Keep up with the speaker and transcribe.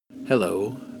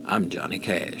Hello, I'm Johnny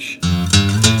Cash.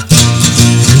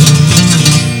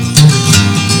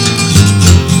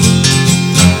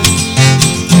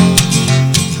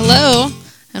 Hello,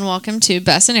 and welcome to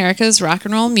Bess and Erica's Rock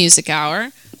and Roll Music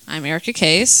Hour. I'm Erica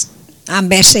Case. I'm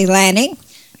Bessie Lanning.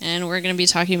 And we're going to be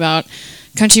talking about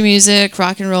country music,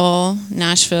 rock and roll,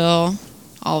 Nashville,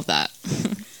 all of that.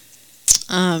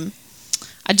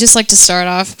 I'd just like to start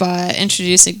off by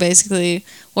introducing basically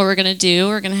what we're going to do.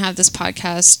 We're going to have this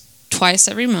podcast twice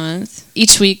every month.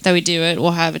 Each week that we do it,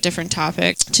 we'll have a different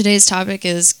topic. Today's topic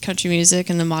is country music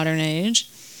in the modern age.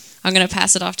 I'm going to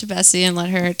pass it off to Bessie and let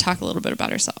her talk a little bit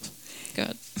about herself. Go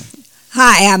ahead.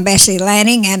 Hi, I'm Bessie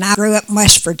Lanning, and I grew up in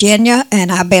West Virginia,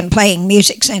 and I've been playing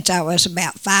music since I was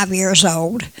about 5 years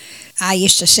old. I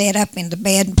used to sit up in the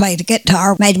bed and play the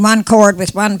guitar, made one chord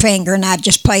with one finger, and I'd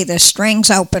just play the strings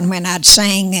open when I'd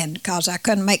sing, and because I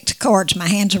couldn't make the chords, my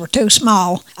hands were too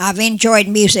small. I've enjoyed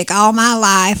music all my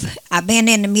life. I've been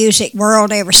in the music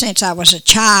world ever since I was a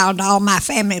child. All my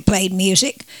family played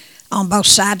music. On both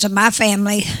sides of my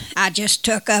family, I just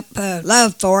took up a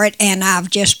love for it, and I've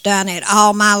just done it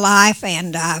all my life,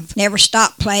 and I've never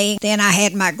stopped playing. Then I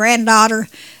had my granddaughter,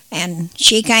 and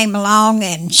she came along,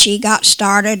 and she got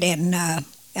started, and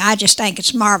I just think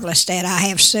it's marvelous that I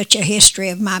have such a history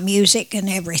of my music and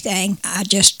everything. I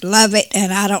just love it,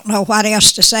 and I don't know what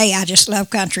else to say. I just love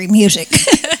country music.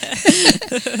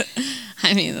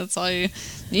 I mean, that's all you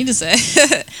need to say.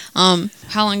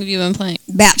 How long have you been playing?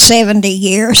 About 70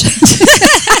 years.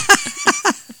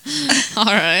 All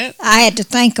right. I had to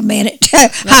think a minute.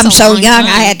 I'm so young,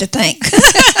 I had to think.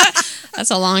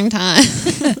 That's a long time.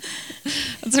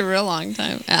 That's a real long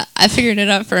time. I figured it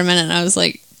out for a minute, and I was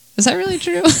like, is that really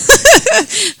true?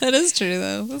 That is true,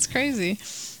 though. That's crazy.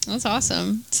 That's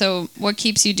awesome. So what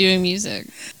keeps you doing music?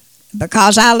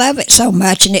 Because I love it so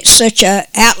much, and it's such an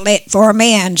outlet for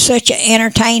me and such an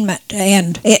entertainment,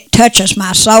 and it touches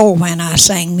my soul when I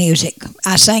sing music.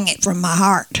 I sing it from my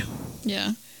heart.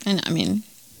 Yeah, and I mean,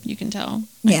 you can tell.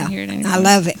 Yeah, can hear it I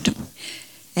love it.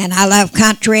 And I love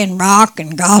country and rock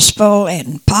and gospel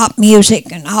and pop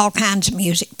music and all kinds of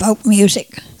music, folk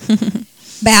music,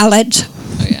 ballads.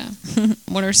 Oh, yeah.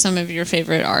 What are some of your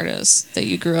favorite artists that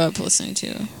you grew up listening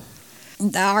to?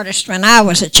 The artist when I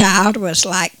was a child was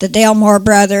like the Delmore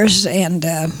Brothers and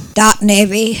Dot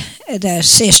Nevy, the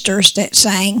sisters that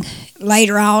sang.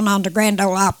 Later on the Grand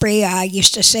Ole Opry, I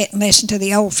used to sit and listen to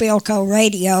the old Philco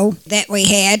radio that we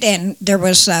had, and there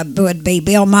would be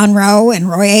Bill Monroe and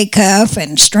Roy Acuff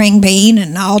and String Bean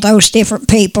and all those different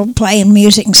people playing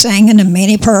music and singing, and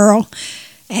Minnie Pearl,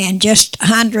 and just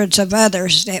hundreds of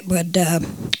others that would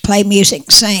play music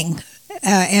and sing.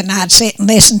 And I'd sit and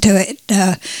listen to it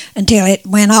until it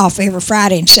went off every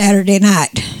Friday and Saturday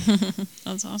night.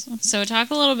 That's awesome. So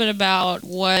talk a little bit about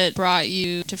what brought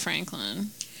you to Franklin.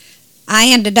 I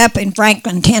ended up in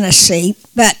Franklin, Tennessee,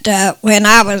 but when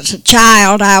I was a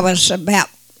child, I was about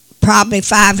probably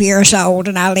 5 years old,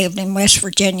 and I lived in West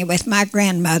Virginia with my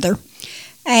grandmother.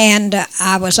 And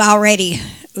I was already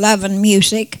loving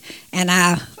music, and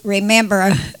I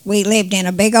remember we lived in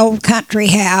a big old country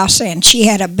house, and she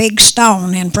had a big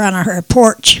stone in front of her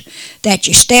porch that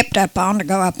you stepped up on to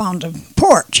go up on the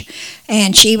porch.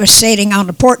 And she was sitting on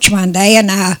the porch one day, and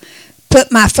I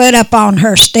put my foot up on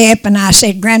her step, and I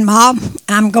said, "Grandma,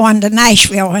 I'm going to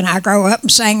Nashville when I grow up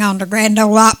and sing on the Grand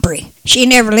Ole Opry." She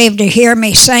never lived to hear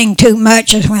me sing too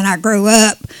much as when I grew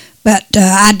up, but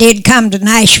I did come to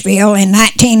Nashville in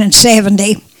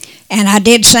 1970, and I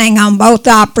did sing on both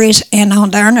Opries and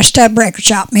on the Ernest Tubb Record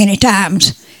Shop many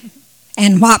times.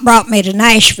 And what brought me to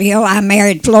Nashville, I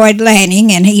married Floyd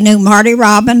Lanning, and he knew Marty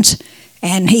Robbins,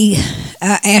 and he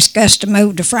asked us to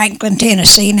move to Franklin,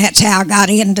 Tennessee, and that's how I got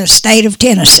into the state of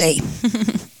Tennessee.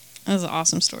 That was an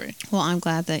awesome story. Well, I'm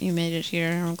glad that you made it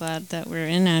here. I'm glad that we're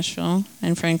in Nashville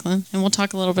and Franklin. And we'll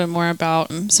talk a little bit more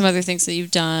about some other things that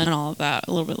you've done and all of that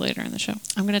a little bit later in the show.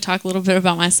 I'm going to talk a little bit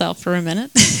about myself for a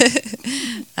minute.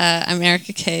 I'm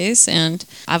Erica Case, and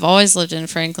I've always lived in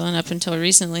Franklin up until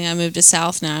recently. I moved to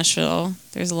South Nashville.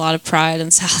 There's a lot of pride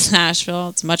in South Nashville.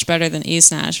 It's much better than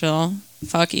East Nashville.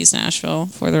 Fuck East Nashville,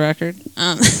 for the record.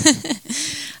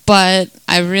 But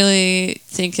I really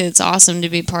think it's awesome to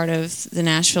be part of the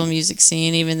Nashville music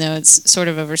scene, even though it's sort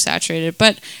of oversaturated.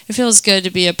 But it feels good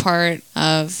to be a part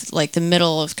of like the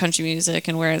middle of country music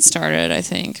and where it started, I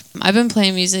think. I've been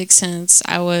playing music since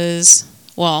I was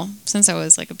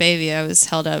like a baby. I was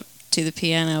held up to the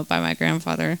piano by my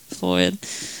grandfather, Floyd.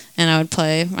 And I would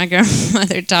play. My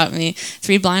grandmother taught me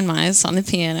Three Blind Mice on the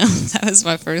piano. That was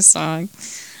my first song.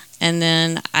 And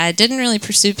then I didn't really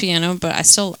pursue piano, but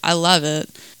I love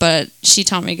it. But she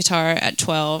taught me guitar at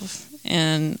 12,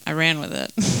 and I ran with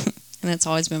it. and it's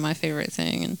always been my favorite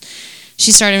thing. And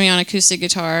she started me on acoustic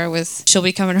guitar with She'll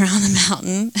Be Coming Around the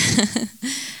Mountain.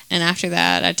 And after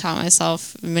that, I taught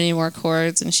myself many more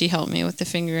chords, and she helped me with the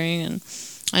fingering. And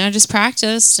I just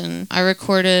practiced, and I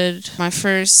recorded my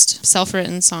first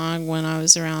self-written song when I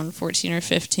was around 14 or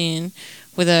 15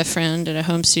 with a friend at a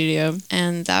home studio.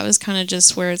 And that was kind of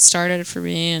just where it started for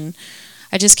me. And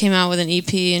I just came out with an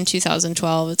EP in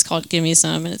 2012. It's called Gimme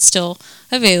Some, and it's still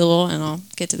available, and I'll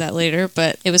get to that later.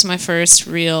 But it was my first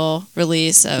real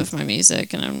release of my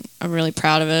music, and I'm really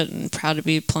proud of it, and proud to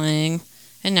be playing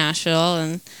in Nashville,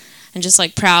 and just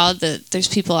like proud that there's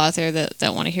people out there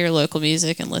that want to hear local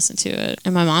music and listen to it.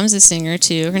 And my mom's a singer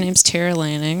too. Her name's Tara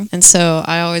Lanning. And so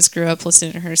I always grew up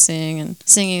listening to her sing, and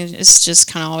singing has just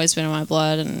kind of always been in my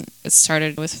blood. And it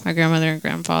started with my grandmother and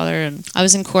grandfather. And I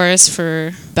was in chorus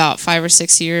for about 5 or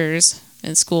 6 years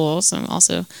in school, so I'm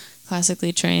also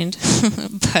classically trained.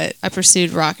 But I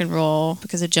pursued rock and roll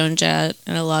because of Joan Jett,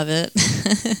 and I love it.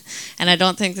 And I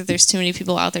don't think that there's too many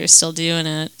people out there still doing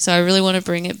it. So I really want to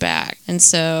bring it back. And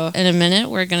so in a minute,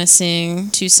 we're going to sing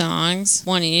 2 songs,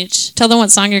 one each. Tell them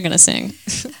what song you're going to sing.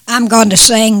 I'm going to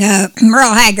sing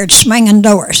Merle Haggard's Swinging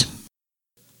Doors.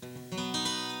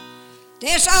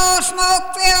 This old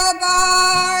smoke-filled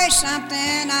bar is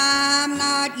something I'm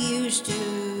not used to.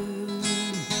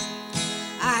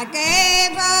 I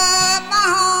gave up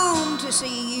my home to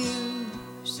see you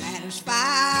satisfied.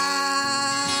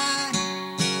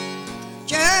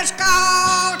 Just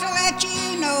called to let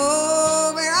you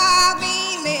know where I'll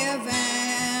be living.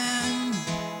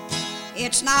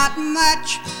 It's not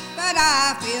much, but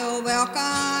I feel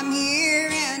welcome here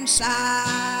inside.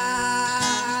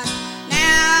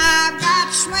 Now I've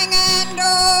got swinging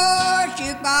doors,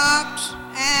 jukebox,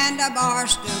 and a bar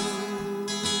stool.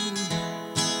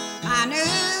 My new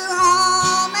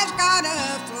home has got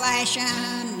a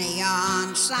flashing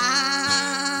neon sign.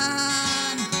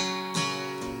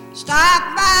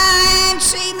 Stop by and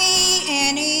see me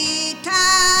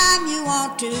anytime you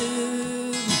want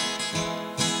to,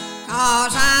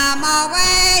 'cause I'm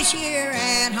always here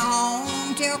at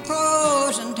home till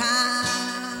closing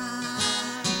time.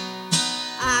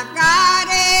 I've got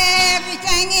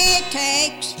everything it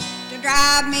takes to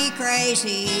drive me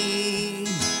crazy.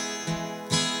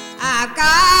 I've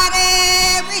got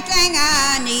everything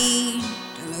I need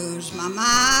to lose my mind.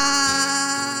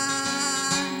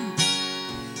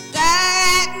 The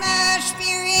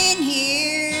atmosphere in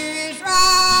here is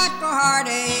right for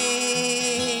heartaches.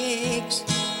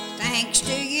 Thanks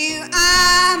to you,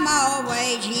 I'm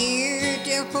always here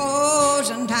till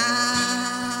closing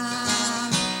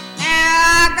time.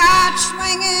 Now I've got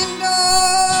swinging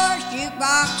doors,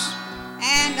 jukebox,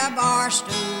 and a bar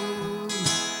stool.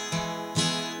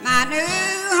 My new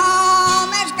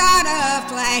home has got a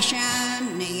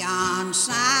flashing neon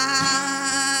sign.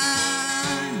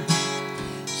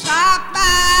 Stop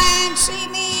by and see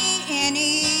me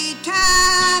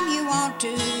anytime you want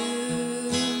to,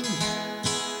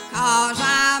 'cause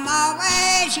I'm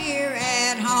always here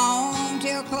at home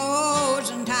till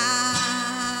closing time.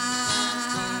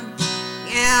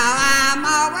 Yeah, I'm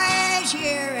always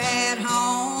here at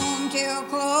home till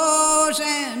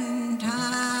closing time.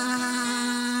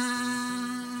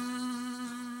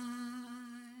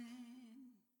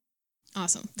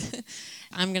 Awesome.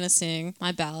 I'm going to sing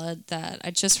my ballad that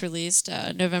I just released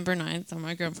November 9th on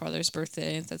my grandfather's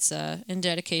birthday. That's in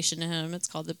dedication to him. It's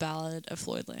called The Ballad of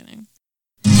Floyd Lanning.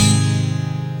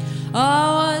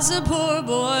 I was a poor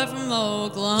boy from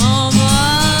Oklahoma,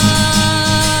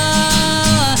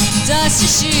 dusty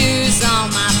shoes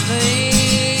on my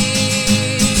feet,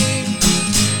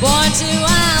 born to a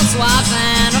housewife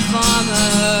and a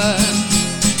farmer,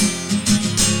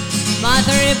 my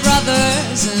 3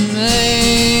 brothers and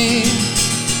me.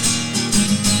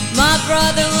 My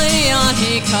brother Leon,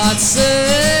 he caught sick,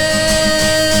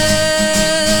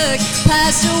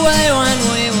 passed away when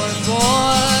we were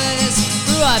boys,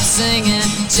 grew up singing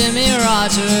Jimmy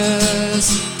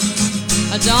Rogers.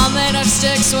 A doll made of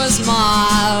sticks was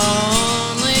my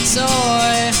only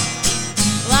toy.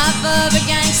 Life of a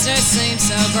gangster seemed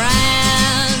so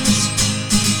grand,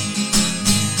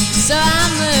 so I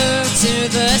moved to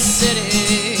the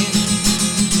city.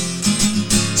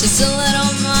 Just a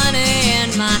little money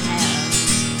in my hand.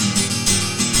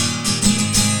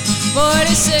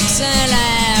 46 in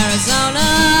Arizona.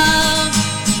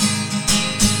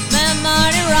 Met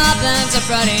Marty Robbins at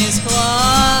Freddy's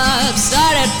Club.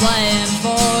 Started playing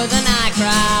for the night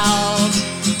crowd.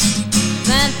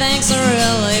 Then things are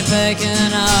really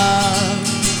picking up.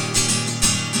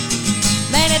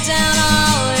 Made it down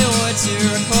Hollywood to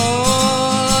record.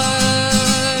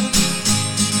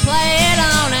 Play it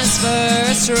on his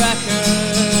first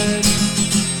record.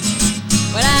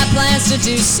 to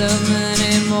do so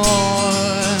many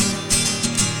more.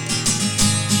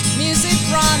 Music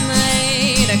brought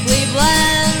me to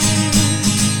Cleveland,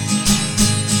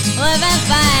 living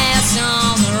fast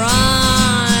on the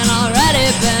run.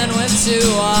 Already been with 2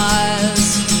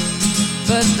 wives,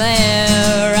 but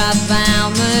there I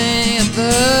found me a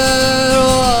 3rd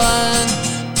one.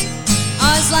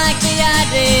 Always liked the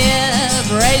idea of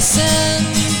racing,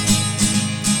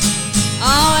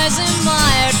 always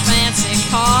admired fancy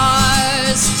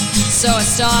cars, so I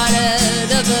started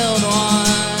to build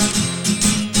one.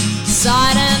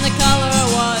 Sight and the color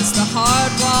was the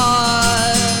hard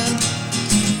one.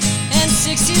 In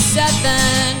 '67,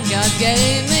 God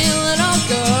gave me a little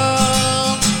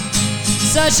girl,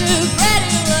 such a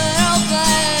pretty little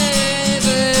baby.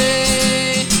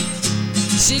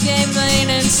 She gave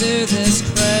meaning to this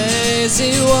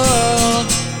crazy world,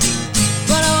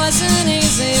 but it wasn't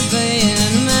easy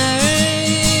being married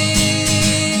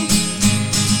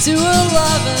to a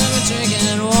loving,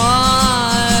 drinking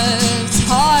wife. It's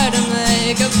hard to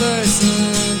make a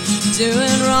person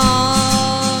doing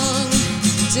wrong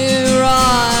do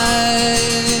right.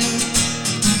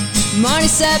 Marty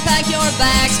said, pack your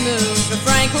bags, move to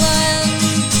Franklin.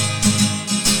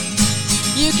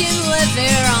 You can live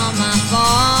here on my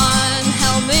farm.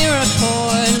 Help me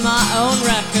record my own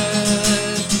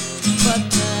record. But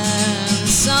then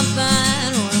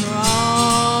something went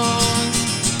wrong,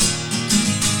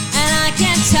 and I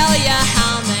can't tell you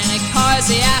how many cars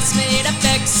he asked me to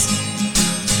fix,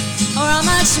 or how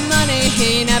much money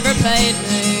he never paid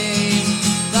me.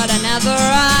 But I never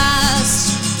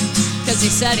asked, 'cause he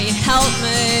said he'd help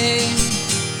me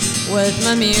with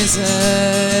my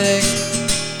music.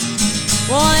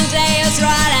 One day his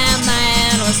right-hand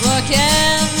man was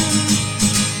looking,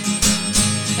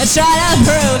 I tried to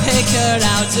prove he could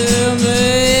outdo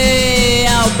me,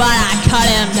 oh, but I cut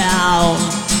him down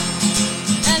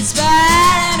and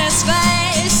spat in his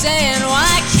face, saying,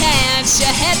 why can't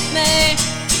you hit me?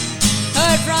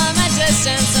 Heard from a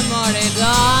distance that Marty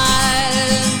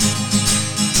died.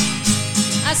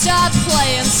 I stopped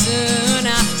playing soon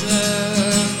after.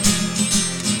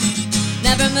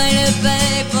 Never made it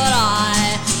big, but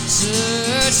I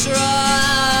sure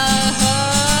tried.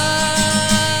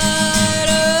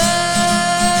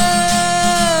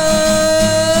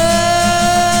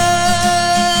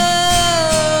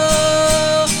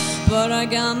 But I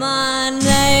got my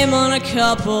name on a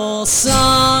couple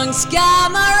songs,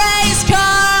 got my race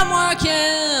car I'm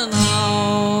working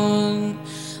on.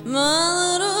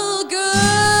 My little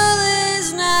girl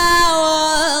is now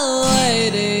a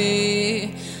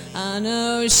lady. I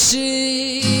know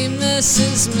she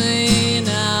misses me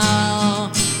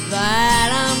now that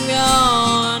I'm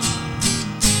gone,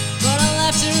 but I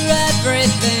left her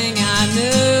everything I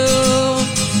knew,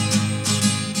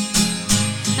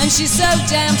 and she's so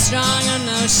damn strong, I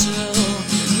know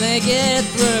she'll make it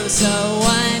through. So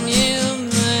when you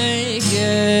make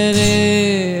it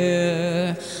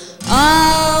here,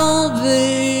 I'll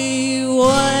be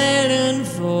waiting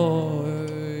for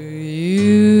you.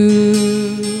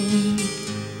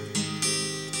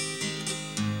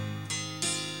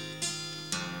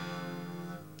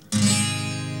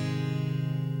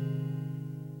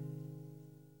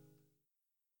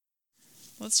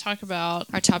 Let's talk about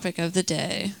our topic of the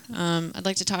day. I'd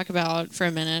like to talk about, for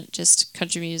a minute, just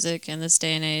country music in this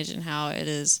day and age and how it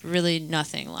is really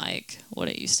nothing like what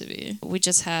it used to be. We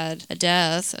just had a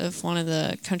death of one of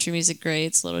the country music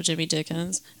greats, Little Jimmy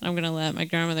Dickens. And I'm going to let my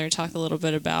grandmother talk a little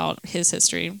bit about his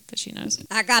history that she knows.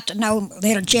 I got to know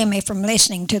Little Jimmy from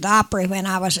listening to the Opry when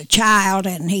I was a child,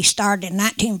 and he started in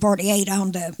 1948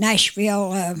 on the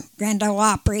Nashville Grand Ole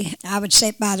Opry. I would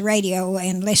sit by the radio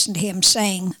and listen to him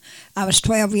sing. I was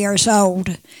 12 years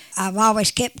old. I've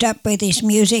always kept up with his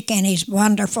music and his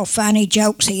wonderful, funny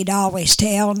jokes he'd always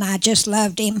tell, and I just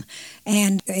loved him.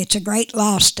 And it's a great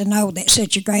loss to know that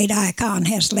such a great icon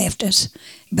has left us.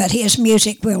 But his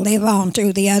music will live on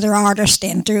through the other artists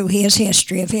and through his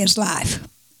history of his life.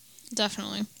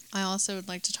 Definitely. I also would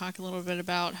like to talk a little bit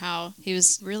about how he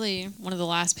was really one of the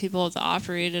last people at the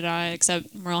Opry to die,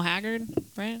 except Merle Haggard,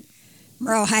 right?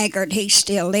 Merle Haggard, he's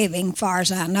still living, far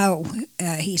as I know.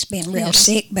 He's been real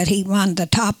sick, but he won the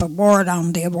top award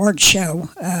on the award show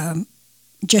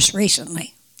just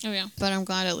recently. Oh, yeah. But I'm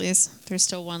glad at least there's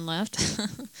still one left.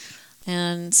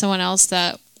 And someone else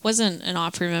that wasn't an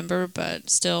Opry member, but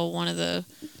still one of the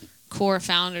core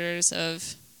founders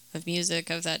of music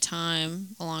of that time,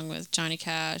 along with Johnny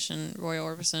Cash and Roy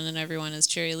Orbison and everyone, is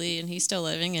Jerry Lee, and he's still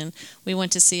living. And we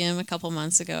went to see him a couple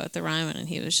months ago at the Ryman, and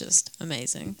he was just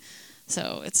amazing.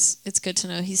 So it's good to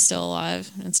know he's still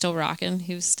alive and still rocking.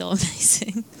 He was still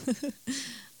amazing.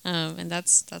 And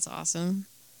that's awesome.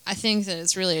 I think that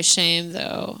it's really a shame,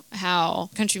 though,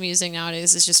 how country music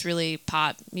nowadays is just really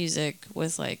pop music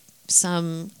with like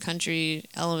some country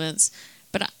elements.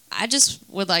 But I just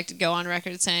would like to go on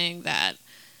record saying that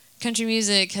country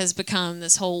music has become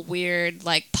this whole weird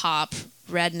like pop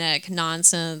redneck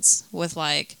nonsense with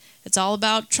like it's all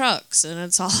about trucks and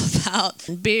it's all about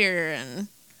beer and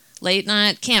late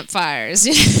night campfires,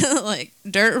 like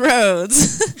dirt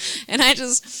roads. And that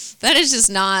is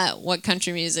just not what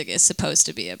country music is supposed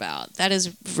to be about. That is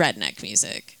redneck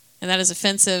music. And that is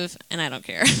offensive, and I don't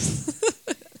care.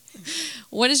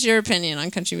 What is your opinion on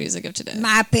country music of today?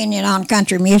 My opinion on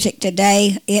country music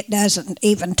today, it doesn't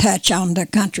even touch on the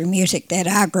country music that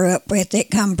I grew up with.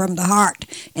 It come from the heart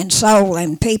and soul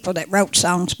and people that wrote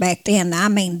songs back then. I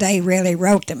mean, they really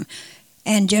wrote them.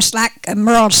 And just like a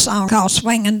Merle's song called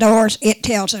Swinging Doors, it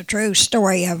tells a true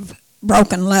story of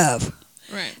broken love.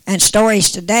 Right. And stories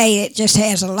today, it just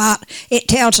has a lot. It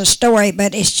tells a story,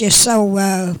 but it's just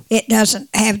so, it doesn't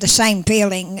have the same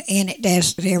feeling in it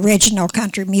as the original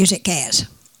country music has.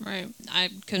 Right.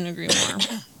 I couldn't agree more.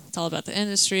 It's all about the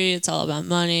industry. It's all about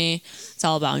money. It's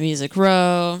all about Music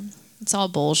Row. It's all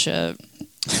bullshit.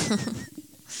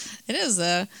 It is,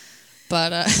 though.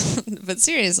 But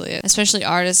seriously, especially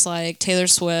artists like Taylor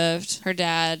Swift, her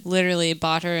dad literally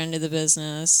bought her into the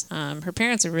business. Her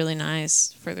parents are really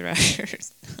nice, for the record.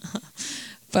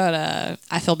 But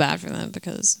I feel bad for them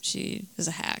because she is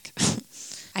a hack.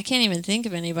 I can't even think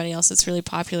of anybody else that's really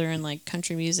popular in like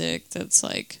country music that's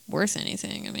like worth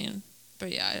anything. I mean,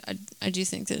 but yeah, I do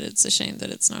think that it's a shame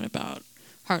that it's not about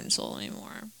heart and soul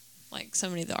anymore, like so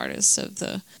many of the artists of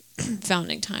the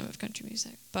founding time of country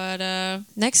music. But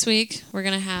next week we're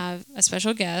gonna have a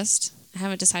special guest. I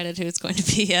haven't decided who it's going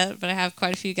to be yet, but I have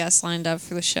quite a few guests lined up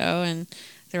for the show, and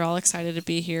they're all excited to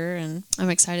be here, and I'm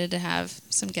excited to have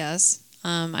some guests.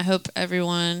 I hope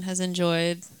everyone has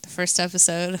enjoyed the first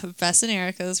episode of Bess and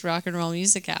Erica's Rock and Roll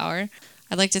Music Hour.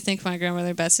 I'd like to thank my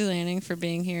grandmother, Bessie Lanning, for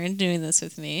being here and doing this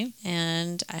with me,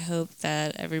 and I hope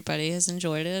that everybody has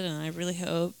enjoyed it, and I really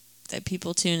hope that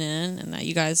people tune in and that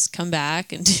you guys come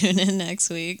back and tune in next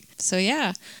week. So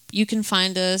yeah, you can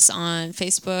find us on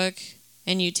Facebook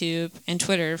and YouTube and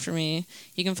Twitter for me.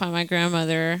 You can find my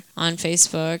grandmother on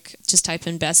Facebook. Just type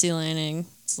in Bessie Lanning.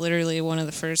 It's literally one of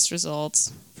the first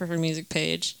results for her music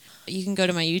page. You can go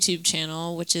to my YouTube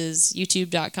channel, which is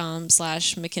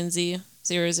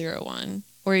youtube.com/Mackenzie001,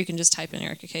 or you can just type in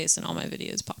Erica Case and all my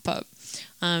videos pop up.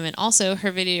 And also,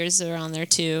 her videos are on there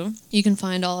too. You can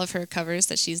find all of her covers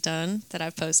that she's done that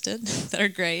I've posted that are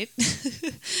great.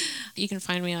 You can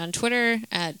find me on Twitter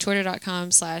at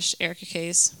twitter.com/Erica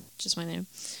Case, which is my name.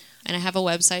 And I have a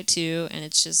website too, and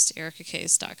it's just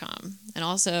ericacase.com. And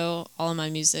also, all of my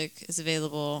music is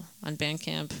available on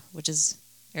Bandcamp, which is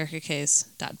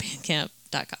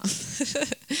ericacase.bandcamp.com.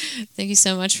 Thank you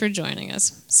so much for joining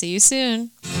us. See you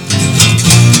soon.